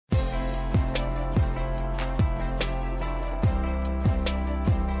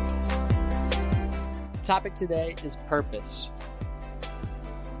The topic today is purpose.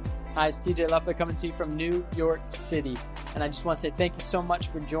 Hi, it's TJ Leffler coming to you from New York City. And I just want to say thank you so much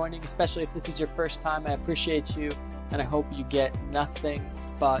for joining, especially if this is your first time. I appreciate you, and I hope you get nothing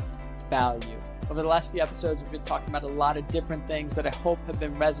but value. Over the last few episodes, we've been talking about a lot of different things that I hope have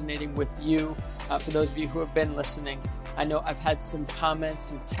been resonating with you. For those of you who have been listening, I know I've had some comments,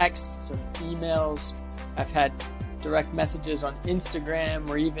 some texts, some emails. I've had direct messages on Instagram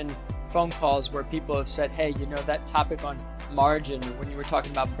or even phone calls where people have said, hey, you know, that topic on margin, when you were talking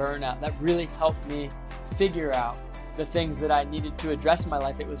about burnout, that really helped me figure out the things that I needed to address in my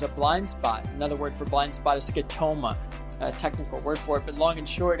life. It was a blind spot. Another word for blind spot is scotoma, a technical word for it. But long and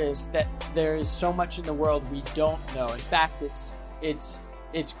short is that there is so much in the world we don't know. In fact, it's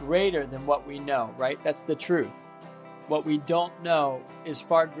greater than what we know, right? That's the truth. What we don't know is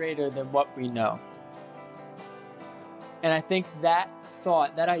far greater than what we know. And I think that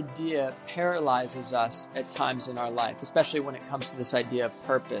thought, that idea paralyzes us at times in our life, especially when it comes to this idea of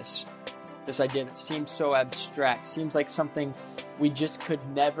purpose. This idea that seems so abstract, seems like something we just could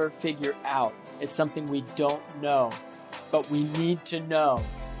never figure out. It's something we don't know, but we need to know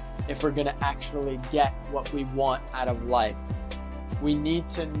if we're going to actually get what we want out of life. We need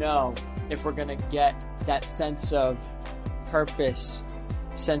to know if we're going to get that sense of purpose,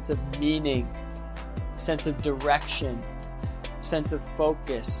 sense of meaning, sense of direction, sense of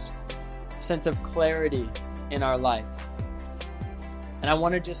focus, sense of clarity in our life. And I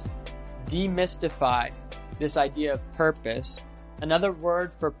want to just demystify this idea of purpose. Another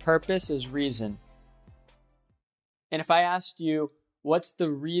word for purpose is reason. And if I asked you, what's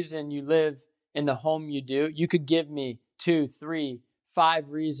the reason you live in the home you do? You could give me 2, 3, 5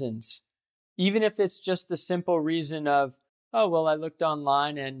 reasons. Even if it's just the simple reason of, oh, well, I looked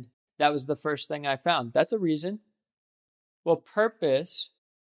online and that was the first thing I found. That's a reason. Well, purpose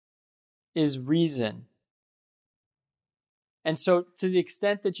is reason. And so to the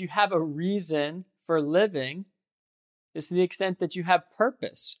extent that you have a reason for living is to the extent that you have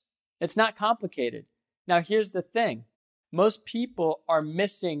purpose. It's not complicated. Now, here's the thing. Most people are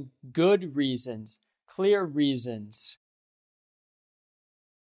missing good reasons, clear reasons.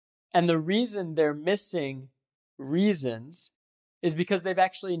 And the reason they're missing reasons is because they've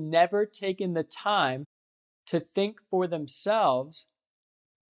actually never taken the time to think for themselves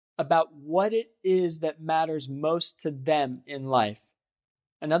about what it is that matters most to them in life.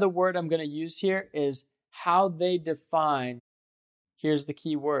 Another word I'm going to use here is how they define, here's the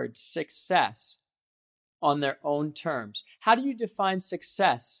key word, success on their own terms. How do you define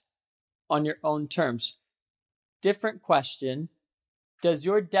success on your own terms? Different question. Does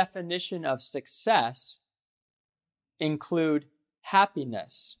your definition of success include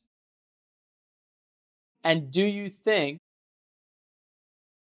happiness? And do you think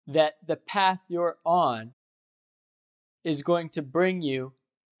that the path you're on is going to bring you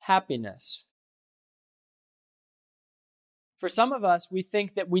happiness? For some of us, we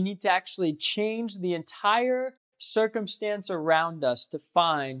think that we need to actually change the entire circumstance around us to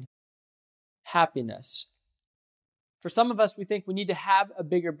find happiness. For some of us, we think we need to have a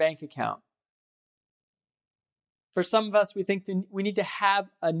bigger bank account. For some of us, we think we need to have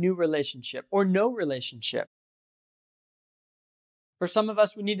a new relationship or no relationship. For some of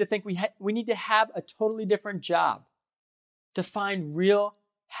us, we need to think we need to have a totally different job to find real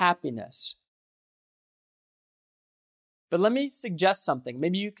happiness. But let me suggest something.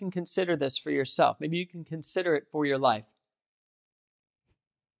 Maybe you can consider this for yourself. Maybe you can consider it for your life.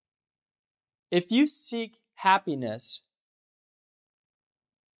 If you seek happiness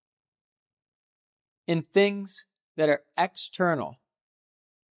in things that are external,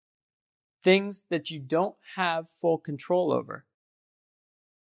 things that you don't have full control over,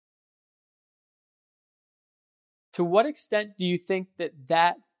 to what extent do you think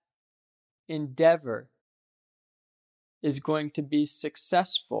that endeavor is going to be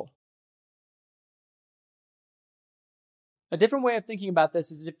successful? A different way of thinking about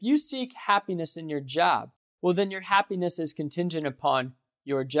this is if you seek happiness in your job, well, then your happiness is contingent upon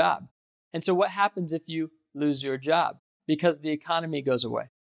your job. And so what happens if you lose your job? Because the economy goes away.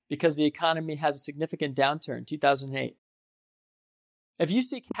 Because the economy has a significant downturn, 2008. If you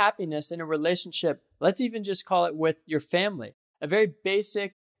seek happiness in a relationship, let's even just call it with your family, a very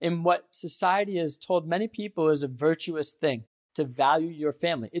basic, in what society has told many people is a virtuous thing, to value your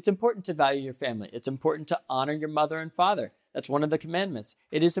family. It's important to value your family. It's important to honor your mother and father. That's one of the commandments.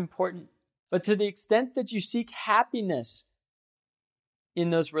 It is important. But to the extent that you seek happiness in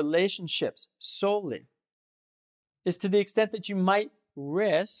those relationships solely, is to the extent that you might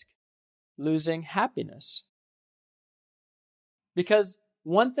risk losing happiness. Because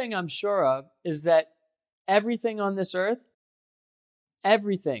one thing I'm sure of is that everything on this earth,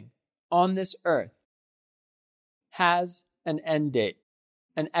 everything on this earth has an end date,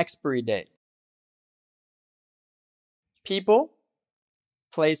 an expiry date. People,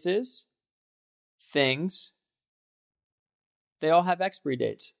 places, things, they all have expiry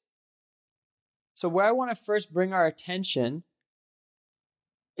dates. So where I want to first bring our attention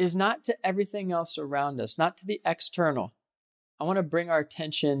is not to everything else around us, not to the external. I want to bring our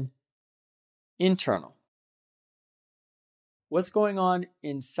attention internal. What's going on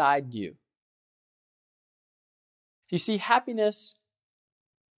inside you? You see, happiness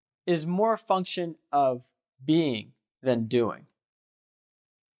is more a function of being than doing.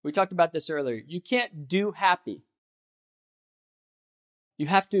 We talked about this earlier. You can't do happy. You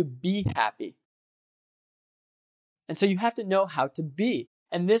have to be happy. And so you have to know how to be.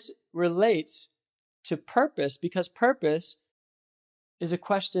 And this relates to purpose, because purpose is a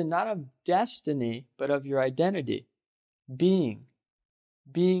question not of destiny, but of your identity. Being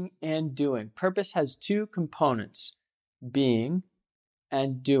and doing. Purpose has two components, being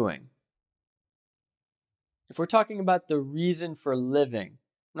and doing. If we're talking about the reason for living,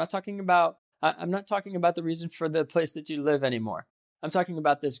 I'm not talking about the reason for the place that you live anymore. I'm talking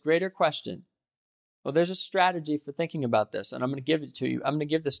about this greater question. Well, there's a strategy for thinking about this, and I'm going to give it to you. I'm going to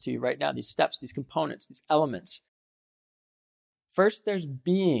give this to you right now, these steps, these components, these elements. First, there's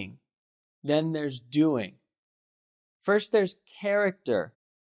being. Then there's doing. First, there's character.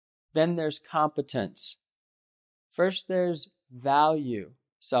 Then there's competence. First, there's value,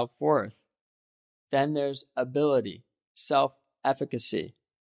 self-worth. Then there's ability, self-efficacy.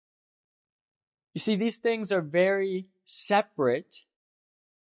 You see, these things are very separate,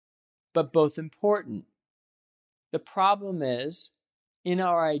 but both important. The problem is, in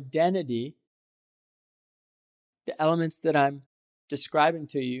our identity, the elements that I'm describing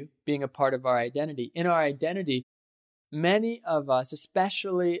to you being a part of our identity, in our identity, many of us,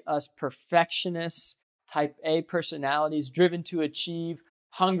 especially us perfectionists, type A personalities, driven to achieve,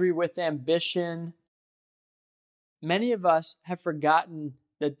 hungry with ambition, many of us have forgotten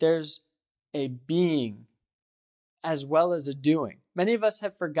that there's a being as well as a doing. Many of us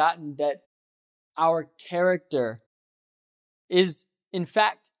have forgotten that our character is, in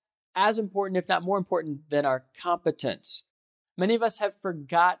fact, as important, if not more important, than our competence. Many of us have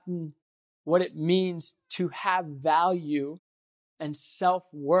forgotten what it means to have value and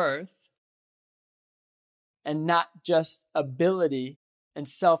self-worth and not just ability and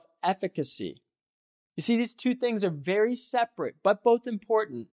self-efficacy. You see, these two things are very separate, but both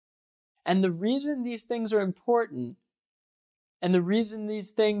important. And the reason these things are important, and the reason these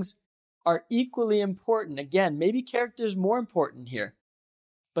things are equally important, again, maybe character is more important here,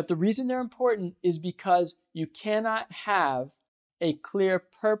 but the reason they're important is because you cannot have a clear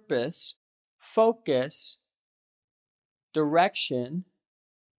purpose, focus, direction,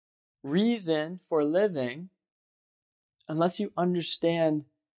 reason for living unless you understand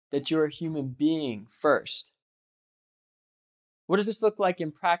that you're a human being first. What does this look like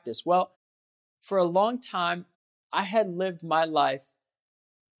in practice? Well, for a long time, I had lived my life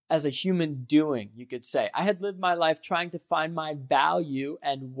as a human doing, you could say. I had lived my life trying to find my value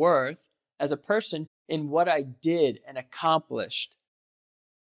and worth as a person in what I did and accomplished.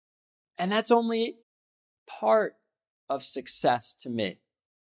 And that's only part of success to me.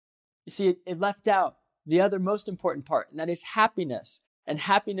 You see, it left out the other most important part, and that is happiness. And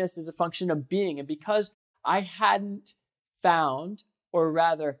happiness is a function of being. And because I hadn't found, or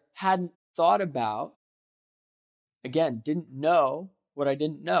rather hadn't thought about, again, didn't know what I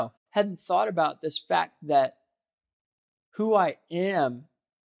didn't know, hadn't thought about this fact that who I am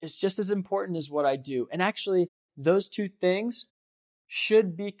is just as important as what I do. And actually, those two things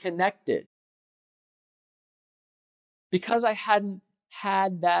should be connected. Because I hadn't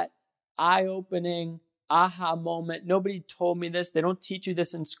had that eye-opening aha moment, nobody told me this, they don't teach you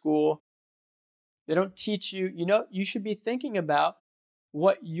this in school. They don't teach you, you should be thinking about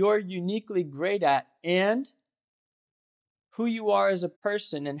what you're uniquely great at and who you are as a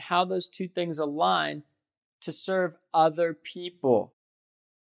person and how those two things align to serve other people.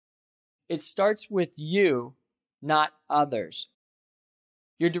 It starts with you, not others.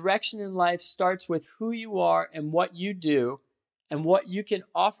 Your direction in life starts with who you are and what you do and what you can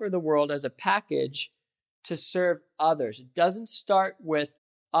offer the world as a package to serve others. It doesn't start with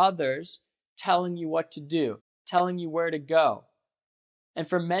others telling you what to do, telling you where to go. And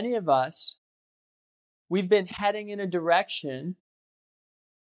for many of us, we've been heading in a direction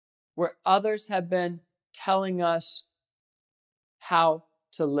where others have been telling us how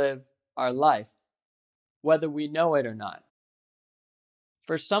to live our life, whether we know it or not.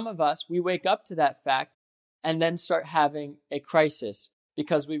 For some of us, we wake up to that fact and then start having a crisis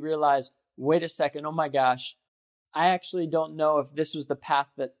because we realize, wait a second, oh my gosh, I actually don't know if this was the path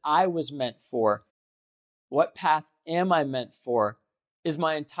that I was meant for. What path am I meant for? Is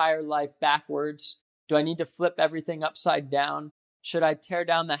my entire life backwards? Do I need to flip everything upside down? Should I tear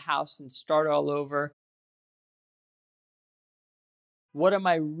down the house and start all over? What am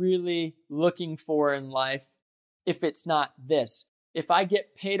I really looking for in life if it's not this? If I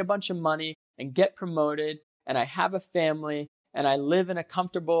get paid a bunch of money and get promoted and I have a family and I live in a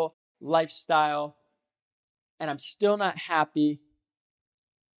comfortable lifestyle and I'm still not happy,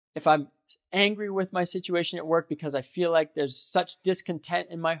 if I'm angry with my situation at work because I feel like there's such discontent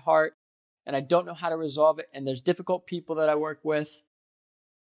in my heart and I don't know how to resolve it, and there's difficult people that I work with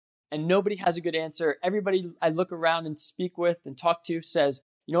and nobody has a good answer. Everybody I look around and speak with and talk to says,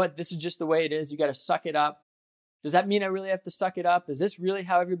 you know what, this is just the way it is. You got to suck it up. Does that mean I really have to suck it up? Is this really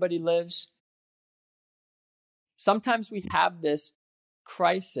how everybody lives? Sometimes we have this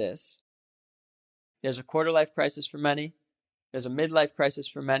crisis. There's a quarter life crisis for many. There's a midlife crisis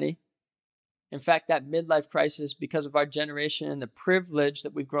for many. In fact, that midlife crisis, because of our generation and the privilege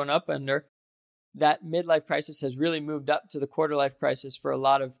that we've grown up under, that midlife crisis has really moved up to the quarter life crisis for a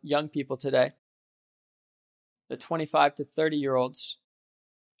lot of young people today. The 25 to 30-year-olds.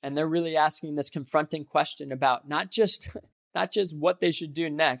 And they're really asking this confronting question about not just what they should do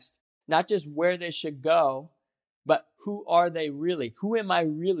next, not just where they should go, but who are they really? Who am I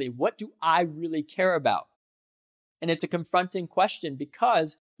really? What do I really care about? And it's a confronting question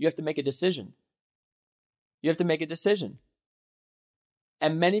because you have to make a decision. You have to make a decision.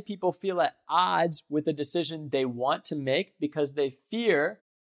 And many people feel at odds with the decision they want to make because they fear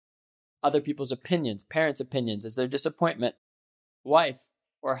other people's opinions, parents' opinions, as their disappointment, wife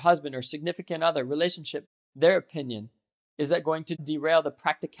or husband or significant other, relationship, their opinion. Is that going to derail the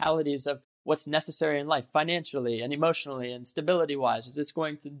practicalities of what's necessary in life financially and emotionally and stability-wise? Is this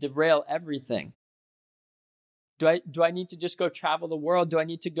going to derail everything? Do I need to just go travel the world? Do I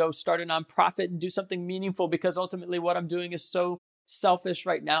need to go start a nonprofit and do something meaningful? Because ultimately what I'm doing is so selfish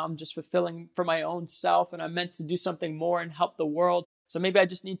right now. I'm just fulfilling for my own self, and I'm meant to do something more and help the world. So maybe I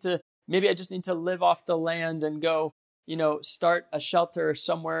just need to live off the land and go, start a shelter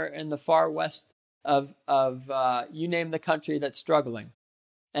somewhere in the far west of you name the country that's struggling.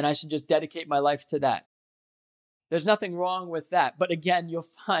 And I should just dedicate my life to that. There's nothing wrong with that. But again, you'll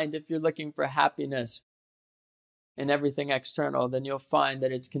find if you're looking for happiness in everything external, then you'll find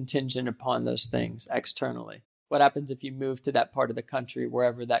that it's contingent upon those things externally. What happens if you move to that part of the country,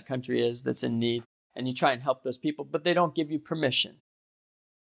 wherever that country is that's in need, and you try and help those people, but they don't give you permission?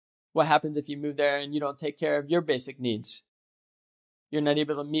 What happens if you move there and you don't take care of your basic needs? You're not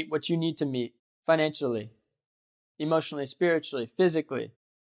able to meet what you need to meet financially, emotionally, spiritually, physically.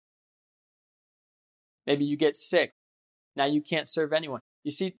 Maybe you get sick. Now you can't serve anyone. You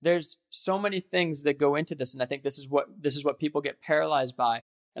see, there's so many things that go into this, and I think this is what people get paralyzed by.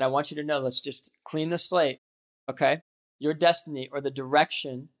 And I want you to know, let's just clean the slate, okay? Your destiny or the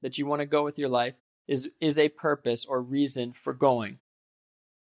direction that you want to go with your life is a purpose or reason for going.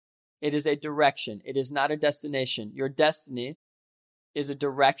 It is a direction. It is not a destination. Your destiny is a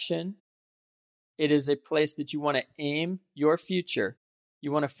direction. It is a place that you want to aim your future.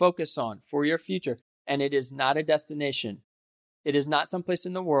 You want to focus on for your future. And it is not a destination. It is not someplace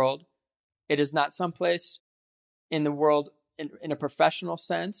in the world. It is not someplace in the world in a professional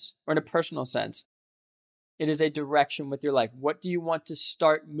sense or in a personal sense. It is a direction with your life. What do you want to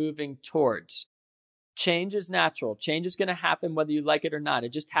start moving towards? Change is natural. Change is going to happen whether you like it or not.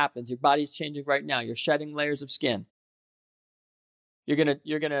 It just happens. Your body's changing right now. You're shedding layers of skin.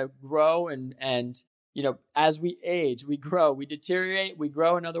 You're gonna grow and as we age, we grow, we deteriorate, we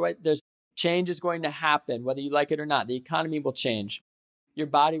grow in other ways. Change is going to happen whether you like it or not. The economy will change. Your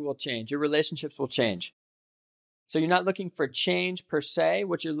body will change. Your relationships will change. So you're not looking for change per se.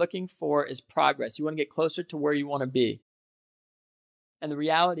 What you're looking for is progress. You want to get closer to where you want to be. And the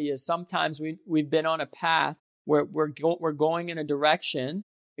reality is sometimes we've been on a path where we're going in a direction.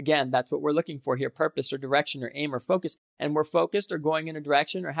 Again, that's what we're looking for here, purpose or direction or aim or focus. And we're focused or going in a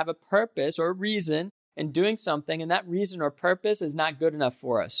direction or have a purpose or a reason in doing something. And that reason or purpose is not good enough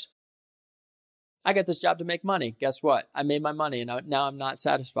for us. I got this job to make money. Guess what? I made my money and now I'm not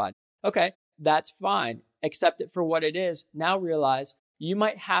satisfied. Okay, that's fine. Accept it for what it is. Now realize you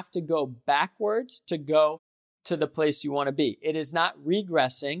might have to go backwards to go to the place you want to be. It is not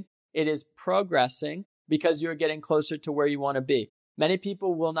regressing. It is progressing because you're getting closer to where you want to be. Many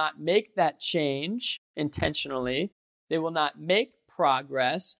people will not make that change intentionally. They will not make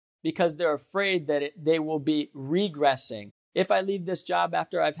progress because they're afraid that they will be regressing. If I leave this job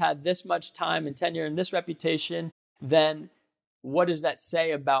after I've had this much time and tenure and this reputation, then what does that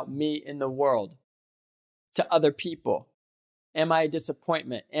say about me in the world to other people? Am I a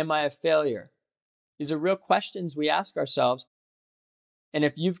disappointment? Am I a failure? These are real questions we ask ourselves. And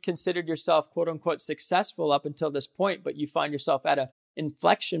if you've considered yourself, quote unquote, successful up until this point, but you find yourself at an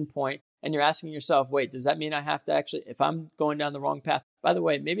inflection point and you're asking yourself, wait, does that mean I have to actually, if I'm going down the wrong path? By the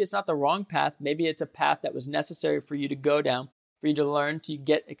way, maybe it's not the wrong path. Maybe it's a path that was necessary for you to go down, for you to learn, to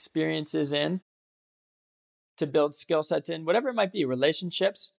get experiences in, to build skill sets in, whatever it might be,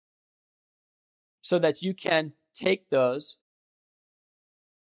 relationships, so that you can take those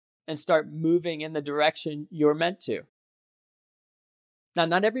and start moving in the direction you're meant to. Now,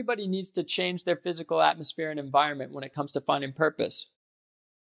 not everybody needs to change their physical atmosphere and environment when it comes to finding purpose.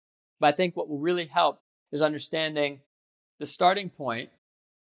 But I think what will really help is understanding the starting point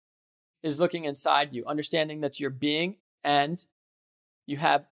is looking inside you, understanding that you're being and you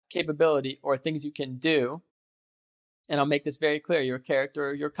have capability or things you can do. And I'll make this very clear, your character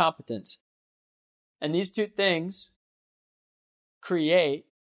or your competence. And these two things create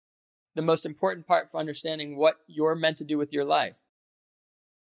the most important part for understanding what you're meant to do with your life.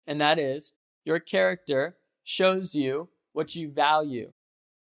 And that is, your character shows you what you value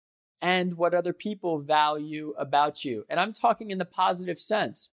and what other people value about you. And I'm talking in the positive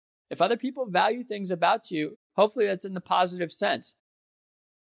sense. If other people value things about you, hopefully that's in the positive sense.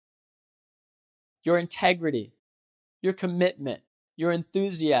 Your integrity, your commitment, your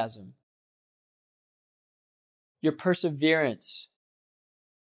enthusiasm, your perseverance,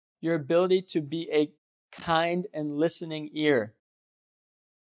 your ability to be a kind and listening ear,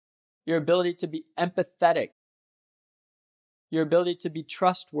 your ability to be empathetic, your ability to be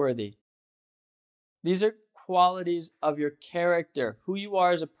trustworthy. These are qualities of your character, who you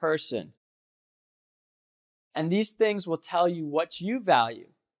are as a person. And these things will tell you what you value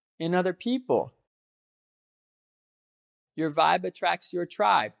in other people. Your vibe attracts your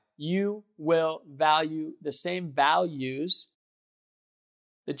tribe. You will value the same values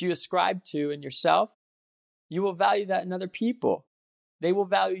that you ascribe to in yourself. You will value that in other people. They will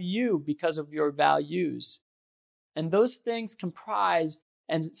value you because of your values. And those things comprise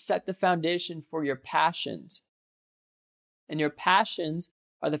and set the foundation for your passions. And your passions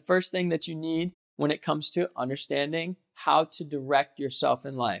are the first thing that you need when it comes to understanding how to direct yourself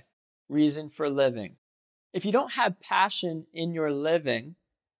in life. Reason for living. If you don't have passion in your living,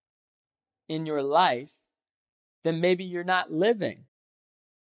 in your life, then maybe you're not living.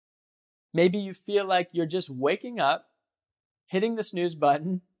 Maybe you feel like you're just waking up, hitting the snooze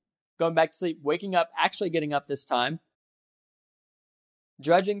button, going back to sleep, waking up, actually getting up this time,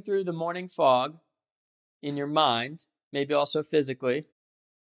 drudging through the morning fog in your mind, maybe also physically,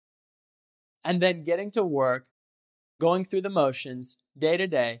 and then getting to work, going through the motions day to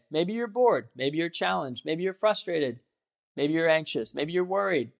day. Maybe you're bored, maybe you're challenged, maybe you're frustrated, maybe you're anxious, maybe you're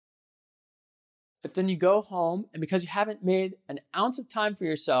worried. But then you go home, and because you haven't made an ounce of time for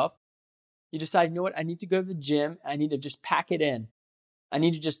yourself, you decide, you know what, I need to go to the gym. I need to just pack it in. I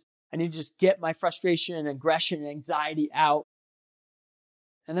need to just get my frustration and aggression and anxiety out.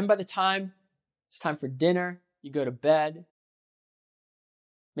 And then by the time it's time for dinner, you go to bed.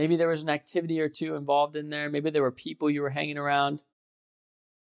 Maybe there was an activity or two involved in there. Maybe there were people you were hanging around.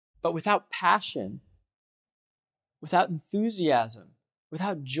 But without passion, without enthusiasm,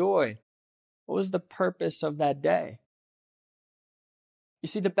 without joy, what was the purpose of that day? You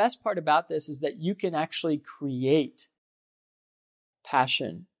see, the best part about this is that you can actually create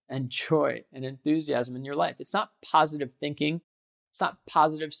passion and joy and enthusiasm in your life. It's not positive thinking. It's not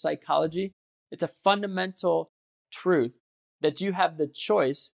positive psychology. It's a fundamental truth that you have the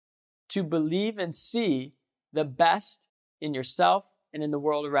choice to believe and see the best in yourself and in the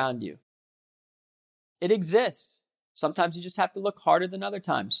world around you. It exists. Sometimes you just have to look harder than other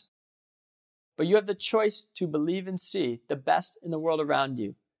times. But you have the choice to believe and see the best in the world around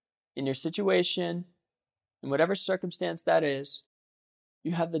you. In your situation, in whatever circumstance that is,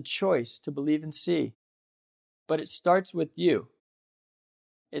 you have the choice to believe and see. But it starts with you.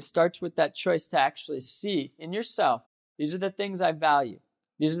 It starts with that choice to actually see in yourself, these are the things I value.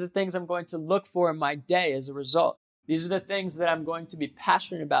 These are the things I'm going to look for in my day as a result. These are the things that I'm going to be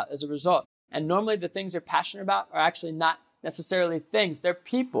passionate about as a result. And normally the things you're passionate about are actually not necessarily things. They're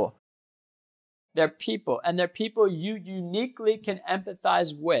people. They're people. And they're people you uniquely can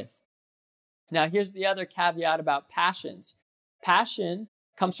empathize with. Now, here's the other caveat about passions. Passion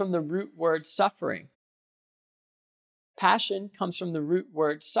comes from the root word suffering. Passion comes from the root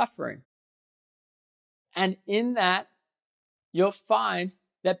word suffering. And in that, you'll find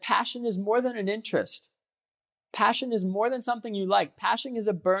that passion is more than an interest. Passion is more than something you like. Passion is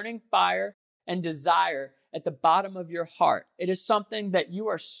a burning fire and desire at the bottom of your heart. It is something that you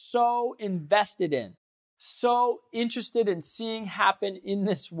are so invested in, so interested in seeing happen in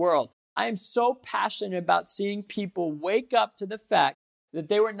this world. I am so passionate about seeing people wake up to the fact that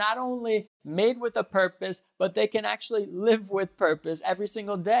they were not only made with a purpose, but they can actually live with purpose every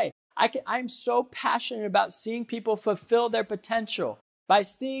single day. I'm so passionate about seeing people fulfill their potential by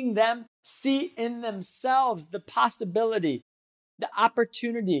seeing them see in themselves the possibility, the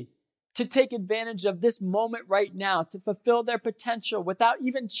opportunity to take advantage of this moment right now, to fulfill their potential without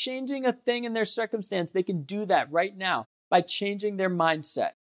even changing a thing in their circumstance. They can do that right now by changing their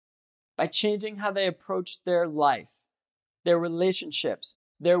mindset, by changing how they approach their life, their relationships,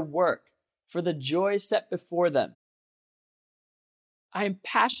 their work, for the joy set before them. I am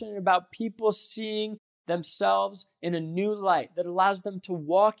passionate about people seeing themselves in a new light that allows them to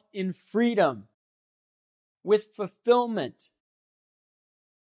walk in freedom with fulfillment.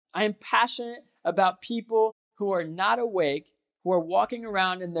 I am passionate about people who are not awake, who are walking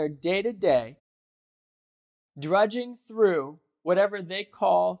around in their day-to-day, drudging through whatever they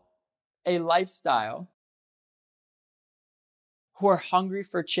call a lifestyle, who are hungry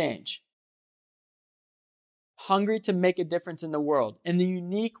for change, hungry to make a difference in the world in the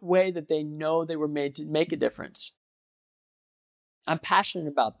unique way that they know they were made to make a difference. I'm passionate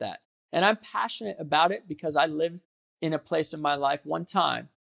about that. And I'm passionate about it because I lived in a place in my life one time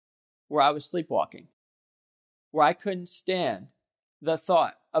where I was sleepwalking, where I couldn't stand the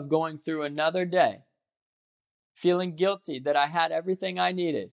thought of going through another day, feeling guilty that I had everything I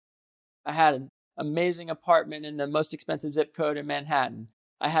needed. I had an amazing apartment in the most expensive zip code in Manhattan.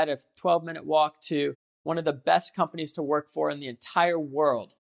 I had a 12-minute walk to one of the best companies to work for in the entire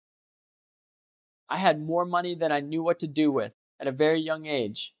world. I had more money than I knew what to do with at a very young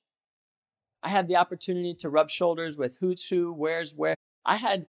age. I had the opportunity to rub shoulders with who's who, where's where. I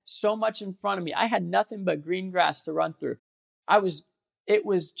had so much in front of me. I had nothing but green grass to run through. It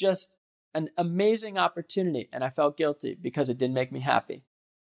was just an amazing opportunity, and I felt guilty because it didn't make me happy.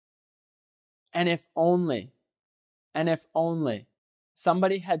 And if only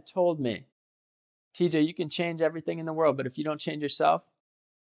somebody had told me, TJ, you can change everything in the world, but if you don't change yourself,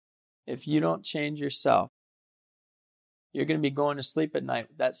 you're going to be going to sleep at night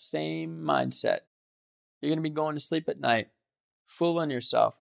with that same mindset. You're going to be going to sleep at night fooling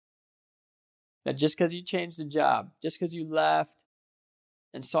yourself that just because you changed the job, just because you left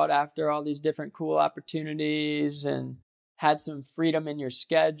and sought after all these different cool opportunities and had some freedom in your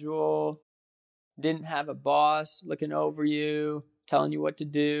schedule, didn't have a boss looking over you, telling you what to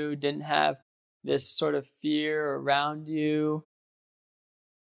do, didn't have this sort of fear around you.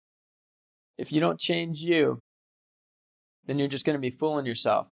 If you don't change you, then you're just going to be fooling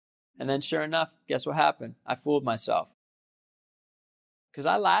yourself. And then sure enough, guess what happened? I fooled myself. Because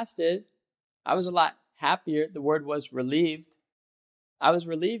I lasted. I was a lot happier. The word was relieved. I was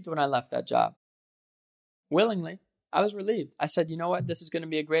relieved when I left that job. Willingly, I was relieved. I said, you know what? This is going to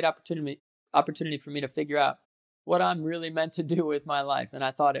be a great opportunity for me to figure out what I'm really meant to do with my life. And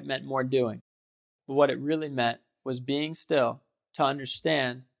I thought it meant more doing. But what it really meant was being still to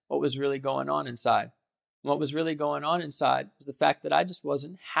understand what was really going on inside. What was really going on inside was the fact that I just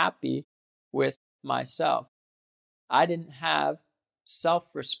wasn't happy with myself. I didn't have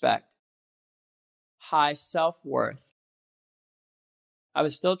self-respect, high self-worth. I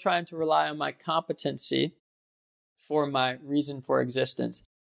was still trying to rely on my competency for my reason for existence.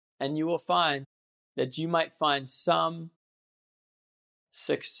 And you will find that you might find some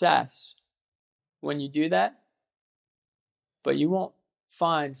success when you do that, but you won't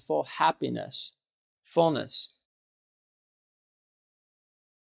find full happiness, fullness.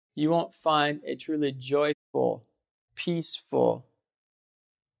 You won't find a truly joyful, peaceful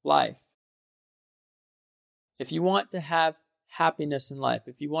life. If you want to have happiness in life,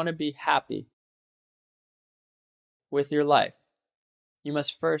 if you want to be happy with your life, you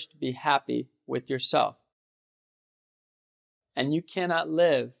must first be happy with yourself. And you cannot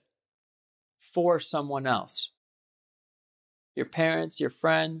live for someone else. Your parents, your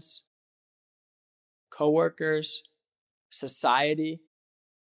friends, coworkers, society.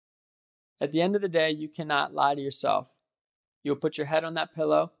 At the end of the day, you cannot lie to yourself. You'll put your head on that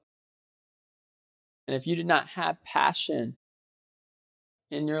pillow. And if you do not have passion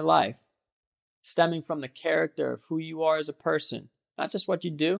in your life, stemming from the character of who you are as a person, not just what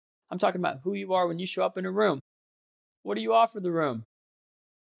you do, I'm talking about who you are when you show up in a room. What do you offer the room?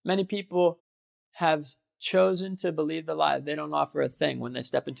 Many people have chosen to believe the lie. They don't offer a thing when they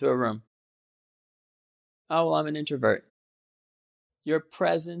step into a room. Oh, well, I'm an introvert. Your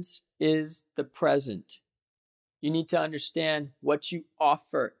presence is the present. You need to understand what you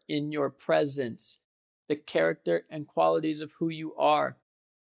offer in your presence, the character and qualities of who you are,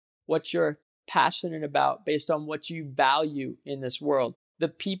 what you're passionate about based on what you value in this world, the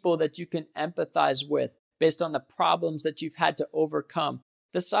people that you can empathize with based on the problems that you've had to overcome,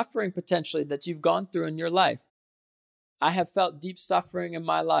 the suffering potentially that you've gone through in your life. I have felt deep suffering in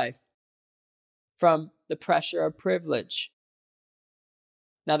my life from the pressure of privilege.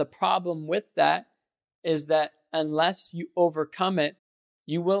 Now, the problem with that is that unless you overcome it,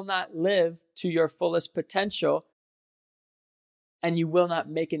 you will not live to your fullest potential, and you will not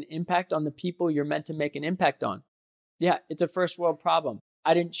make an impact on the people you're meant to make an impact on. Yeah, it's a first world problem.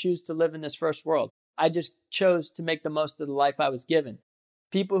 I didn't choose to live in this first world. I just chose to make the most of the life I was given.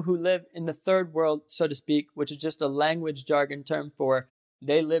 People who live in the third world, so to speak, which is just a language jargon term for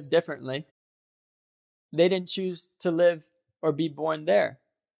they live differently, they didn't choose to live or be born there,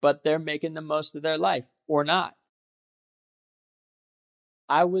 but they're making the most of their life or not.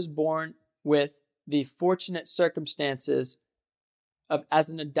 I was born with the fortunate circumstances of, as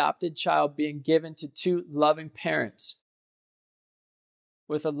an adopted child, being given to two loving parents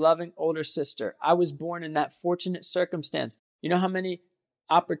with a loving older sister. I was born in that fortunate circumstance. You know how many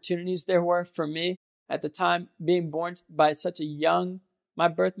opportunities there were for me at the time, being born by such a young, my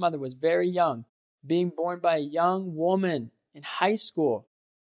birth mother was very young, being born by a young woman in high school.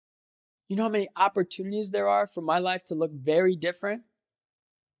 You know how many opportunities there are for my life to look very different?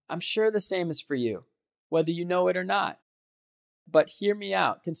 I'm sure the same is for you, whether you know it or not. But hear me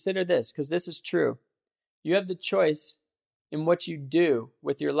out. Consider this, because this is true. You have the choice in what you do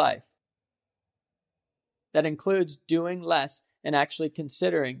with your life. That includes doing less and actually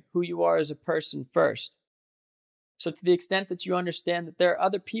considering who you are as a person first. So to the extent that you understand that there are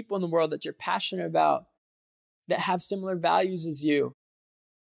other people in the world that you're passionate about, that have similar values as you,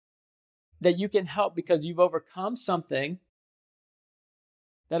 that you can help because you've overcome something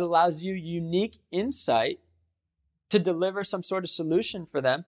that allows you unique insight to deliver some sort of solution for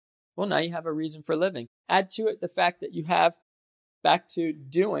them, well, now you have a reason for living. Add to it the fact that you have, back to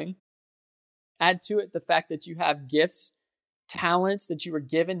doing, add to it the fact that you have gifts, talents that you were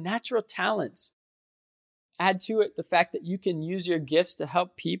given, natural talents. Add to it the fact that you can use your gifts to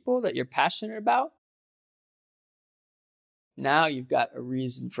help people that you're passionate about. Now you've got a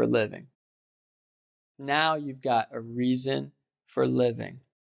reason for living. Now you've got a reason for living.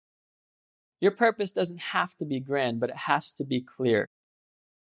 Your purpose doesn't have to be grand, but it has to be clear.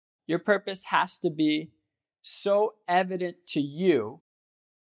 Your purpose has to be so evident to you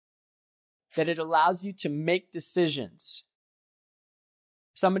that it allows you to make decisions.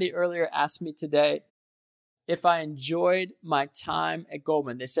 Somebody earlier asked me today if I enjoyed my time at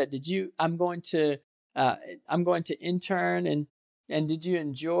Goldman. They said, I'm going to intern, and did you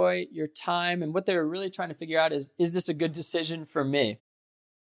enjoy your time? And what they were really trying to figure out is this a good decision for me?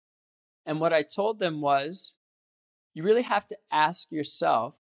 And what I told them was, you really have to ask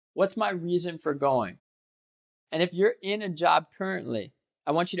yourself, what's my reason for going? And if you're in a job currently,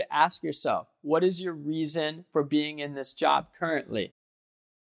 I want you to ask yourself, what is your reason for being in this job currently?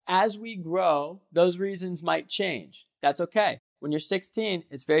 As we grow, those reasons might change. That's okay. When you're 16,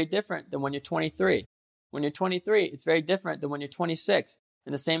 it's very different than when you're 23. When you're 23, it's very different than when you're 26.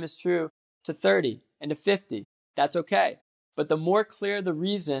 And the same is true to 30 and to 50. That's okay. But the more clear the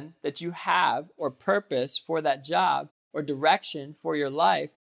reason that you have or purpose for that job or direction for your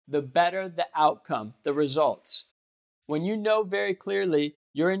life, the better the outcome, the results. When you know very clearly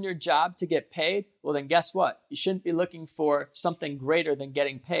you're in your job to get paid, well then guess what? You shouldn't be looking for something greater than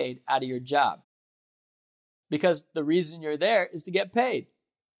getting paid out of your job. Because the reason you're there is to get paid.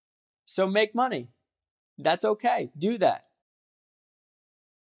 So make money. That's okay. Do that.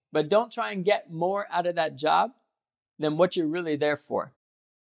 But don't try and get more out of that job than what you're really there for.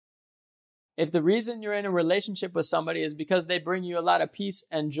 If the reason you're in a relationship with somebody is because they bring you a lot of peace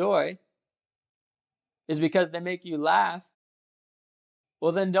and joy, is because they make you laugh,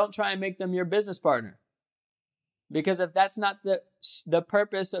 well then don't try and make them your business partner. Because if that's not the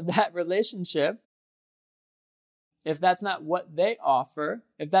purpose of that relationship, if that's not what they offer,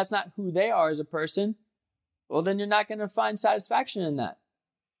 if that's not who they are as a person, well then you're not going to find satisfaction in that.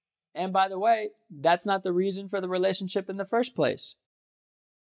 And by the way, that's not the reason for the relationship in the first place.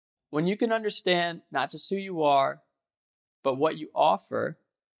 When you can understand not just who you are, but what you offer,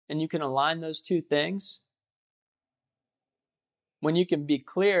 and you can align those two things, when you can be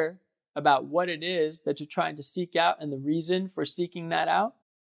clear about what it is that you're trying to seek out and the reason for seeking that out,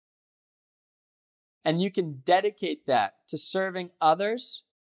 and you can dedicate that to serving others,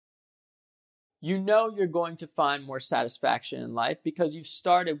 you know you're going to find more satisfaction in life because you've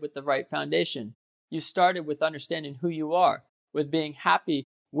started with the right foundation. You started with understanding who you are, with being happy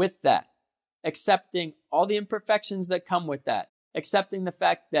with that, accepting all the imperfections that come with that, accepting the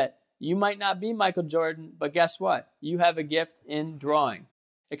fact that you might not be Michael Jordan, but guess what? You have a gift in drawing.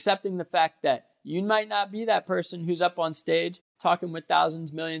 Accepting the fact that you might not be that person who's up on stage talking with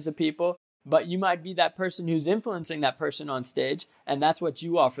thousands, millions of people, but you might be that person who's influencing that person on stage, and that's what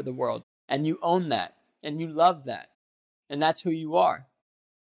you offer the world. And you own that, and you love that, and that's who you are.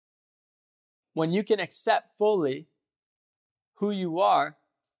 When you can accept fully who you are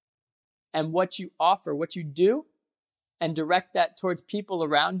and what you offer, what you do, and direct that towards people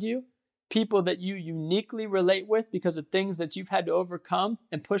around you, people that you uniquely relate with because of things that you've had to overcome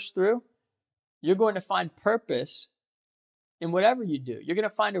and push through, you're going to find purpose in whatever you do. You're going to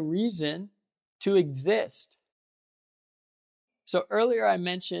find a reason to exist. So earlier I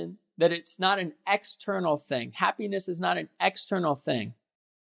mentioned that it's not an external thing. Happiness is not an external thing.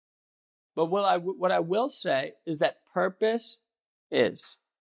 But what I will say is that purpose is.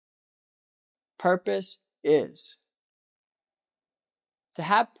 Purpose is. To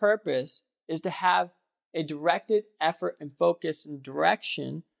have purpose is to have a directed effort and focus and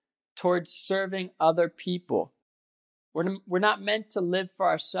direction towards serving other people. We're not meant to live for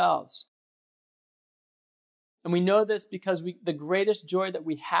ourselves. And we know this because the greatest joy that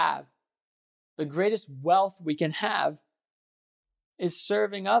we have, the greatest wealth we can have, is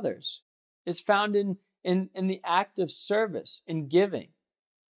serving others, is found in the act of service, in giving.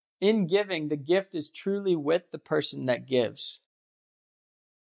 In giving, the gift is truly with the person that gives.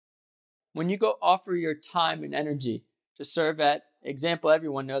 When you go offer your time and energy to serve at, example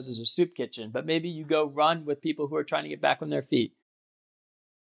everyone knows is a soup kitchen, but maybe you go run with people who are trying to get back on their feet.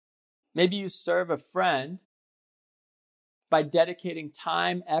 Maybe you serve a friend by dedicating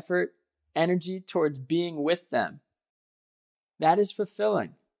time, effort, energy towards being with them. That is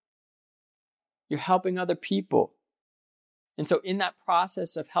fulfilling. You're helping other people. And so in that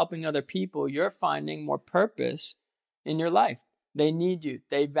process of helping other people, you're finding more purpose in your life. They need you.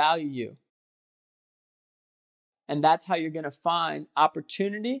 They value you. And that's how you're going to find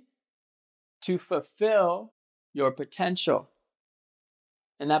opportunity to fulfill your potential.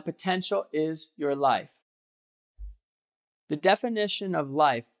 And that potential is your life. The definition of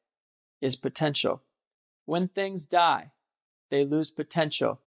life is potential. When things die, they lose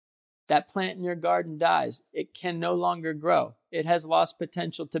potential. That plant in your garden dies. It can no longer grow. It has lost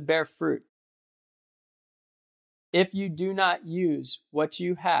potential to bear fruit. If you do not use what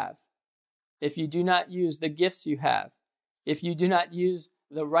you have, if you do not use the gifts you have, if you do not use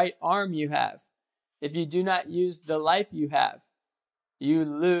the right arm you have, if you do not use the life you have, you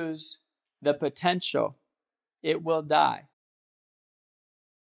lose the potential. It will die.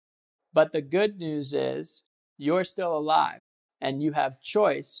 But the good news is you're still alive and you have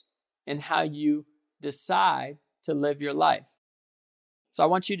choice in how you decide to live your life. So I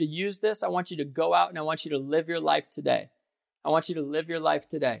want you to use this. I want you to go out and I want you to live your life today. I want you to live your life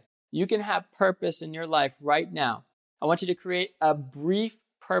today. You can have purpose in your life right now. I want you to create a brief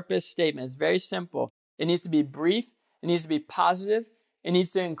purpose statement. It's very simple. It needs to be brief. It needs to be positive. It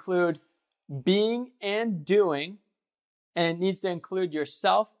needs to include being and doing, and it needs to include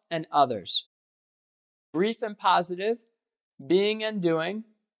yourself and others. Brief and positive, being and doing,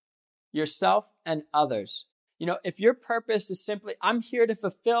 yourself and others. You know, if your purpose is simply, I'm here to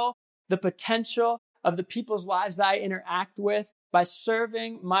fulfill the potential of the people's lives that I interact with by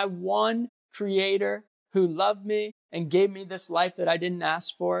serving my one creator who loved me and gave me this life that I didn't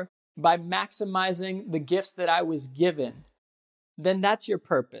ask for, by maximizing the gifts that I was given, then that's your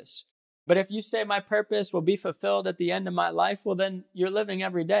purpose. But if you say my purpose will be fulfilled at the end of my life, well, then you're living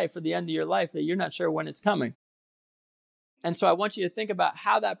every day for the end of your life that you're not sure when it's coming. And so I want you to think about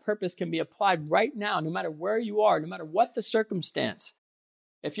how that purpose can be applied right now, no matter where you are, no matter what the circumstance.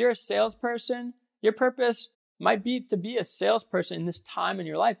 If you're a salesperson, your purpose might be to be a salesperson in this time in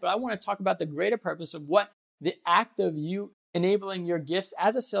your life, but I want to talk about the greater purpose of what the act of you enabling your gifts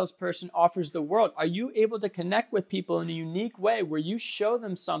as a salesperson offers the world. Are you able to connect with people in a unique way where you show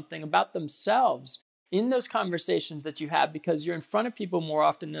them something about themselves in those conversations that you have, because you're in front of people more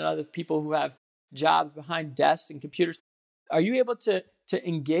often than other people who have jobs behind desks and computers? Are you able to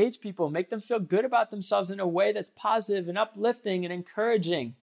engage people, make them feel good about themselves in a way that's positive and uplifting and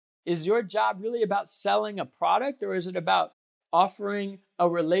encouraging? Is your job really about selling a product, or is it about offering a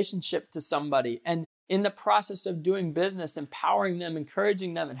relationship to somebody and in the process of doing business, empowering them,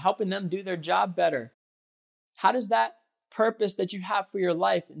 encouraging them, and helping them do their job better? How does that purpose that you have for your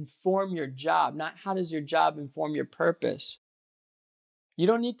life inform your job? Not how does your job inform your purpose? You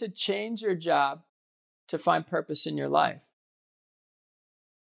don't need to change your job to find purpose in your life.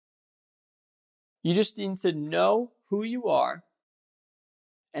 You just need to know who you are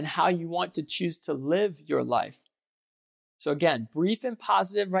and how you want to choose to live your life. So again, brief and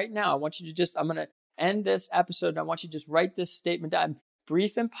positive right now. I'm going to end this episode and I want you to just write this statement down.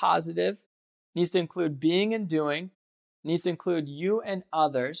 Brief and positive needs to include being and doing, needs to include you and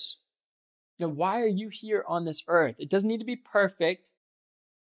others. Why are you here on this earth? It doesn't need to be perfect.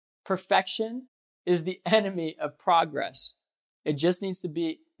 Perfection is the enemy of progress. It just needs to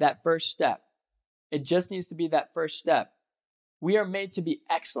be that first step. It just needs to be that first step. We are made to be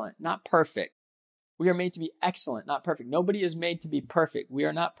excellent, not perfect. We are made to be excellent, not perfect. Nobody is made to be perfect. We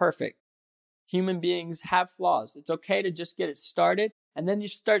are not perfect. Human beings have flaws. It's okay to just get it started, and then you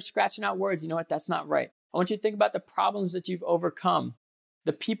start scratching out words. You know what? That's not right. I want you to think about the problems that you've overcome,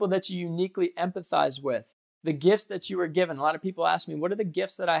 the people that you uniquely empathize with, the gifts that you were given. A lot of people ask me, what are the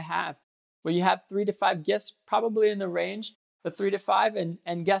gifts that I have? Well, you have 3 to 5 gifts, probably in the range of 3 to 5.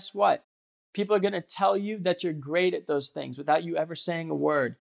 And guess what? People are going to tell you that you're great at those things without you ever saying a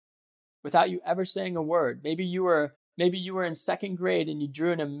word. Maybe you were in 2nd grade and you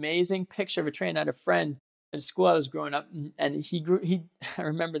drew an amazing picture of a train. I had a friend at school I was growing up, and I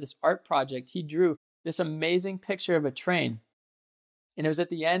remember this art project. He drew this amazing picture of a train. And it was at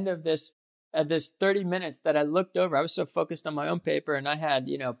the end of this 30 minutes that I looked over. I was so focused on my own paper, and I had,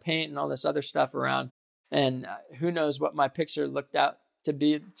 paint and all this other stuff around. And who knows what my picture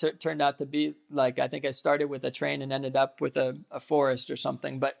turned out to be like. I think I started with a train and ended up with a forest or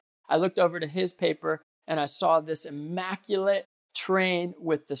something. But I looked over to his paper and I saw this immaculate train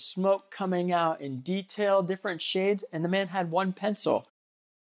with the smoke coming out in detail, different shades. And the man had 1 pencil.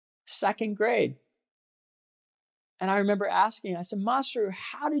 2nd grade. And I remember asking, I said, Master,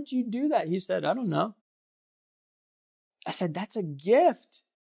 how did you do that? He said, I don't know. I said, that's a gift.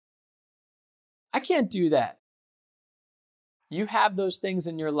 I can't do that. You have those things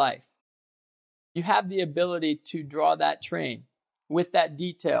in your life. You have the ability to draw that train with that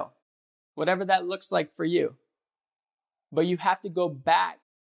detail, whatever that looks like for you. But you have to go back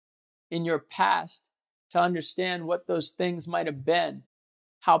in your past to understand what those things might have been,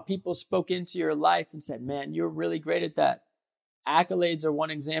 how people spoke into your life and said, man, you're really great at that. Accolades are one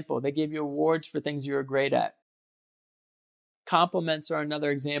example. They gave you awards for things you were great at. Compliments are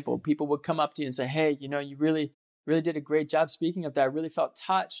another example. People would come up to you and say, hey, you really did a great job speaking of that. I really felt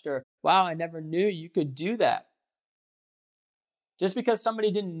touched. Or, wow, I never knew you could do that. Just because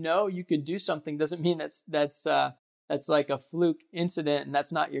somebody didn't know you could do something doesn't mean that's like a fluke incident and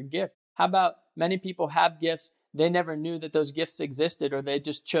that's not your gift. How about many people have gifts, they never knew that those gifts existed, or they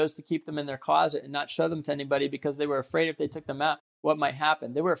just chose to keep them in their closet and not show them to anybody because they were afraid if they took them out, what might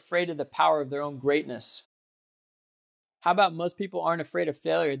happen. They were afraid of the power of their own greatness. How about most people aren't afraid of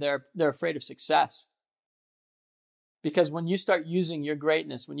failure, they're afraid of success. Because when you start using your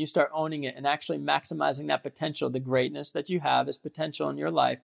greatness, when you start owning it and actually maximizing that potential, the greatness that you have is potential in your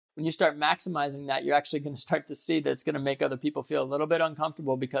life, when you start maximizing that, you're actually going to start to see that it's going to make other people feel a little bit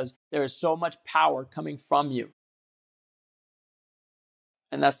uncomfortable because there is so much power coming from you.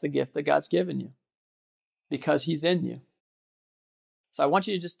 And that's the gift that God's given you because He's in you. So I want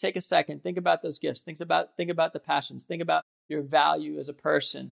you to just take a second, think about those gifts, think about the passions, think about your value as a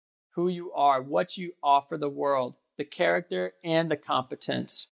person, who you are, what you offer the world, the character and the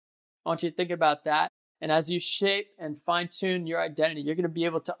competence. I want you to think about that. And as you shape and fine-tune your identity, you're going to be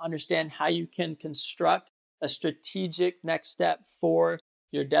able to understand how you can construct a strategic next step for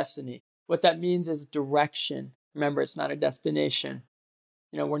your destiny. What that means is direction. Remember, it's not a destination.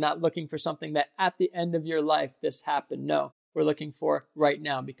 We're not looking for something that at the end of your life, this happened. No, we're looking for right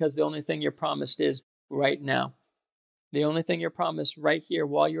now, because the only thing you're promised is right now. The only thing you're promised right here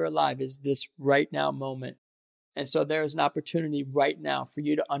while you're alive is this right now moment. And so there is an opportunity right now for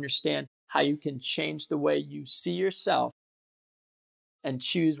you to understand how you can change the way you see yourself and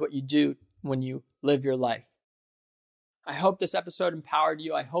choose what you do when you live your life. I hope this episode empowered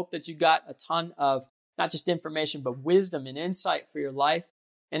you. I hope that you got a ton of not just information, but wisdom and insight for your life.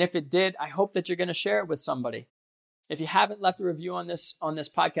 And if it did, I hope that you're going to share it with somebody. If you haven't left a review on this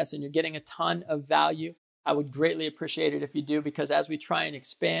podcast and you're getting a ton of value, I would greatly appreciate it if you do, because as we try and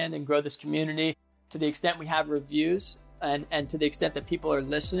expand and grow this community, to the extent we have reviews and to the extent that people are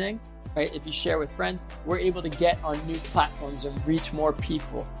listening, right? If you share with friends, we're able to get on new platforms and reach more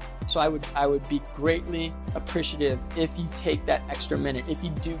people. So I would be greatly appreciative if you take that extra minute. If you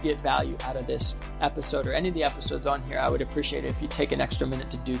do get value out of this episode or any of the episodes on here, I would appreciate it if you take an extra minute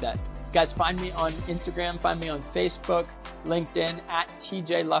to do that. Guys, find me on Instagram, find me on Facebook, LinkedIn at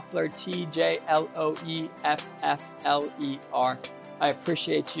TJ Loeffler, TJLOEFFLER. I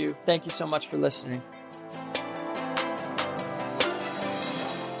appreciate you. Thank you so much for listening.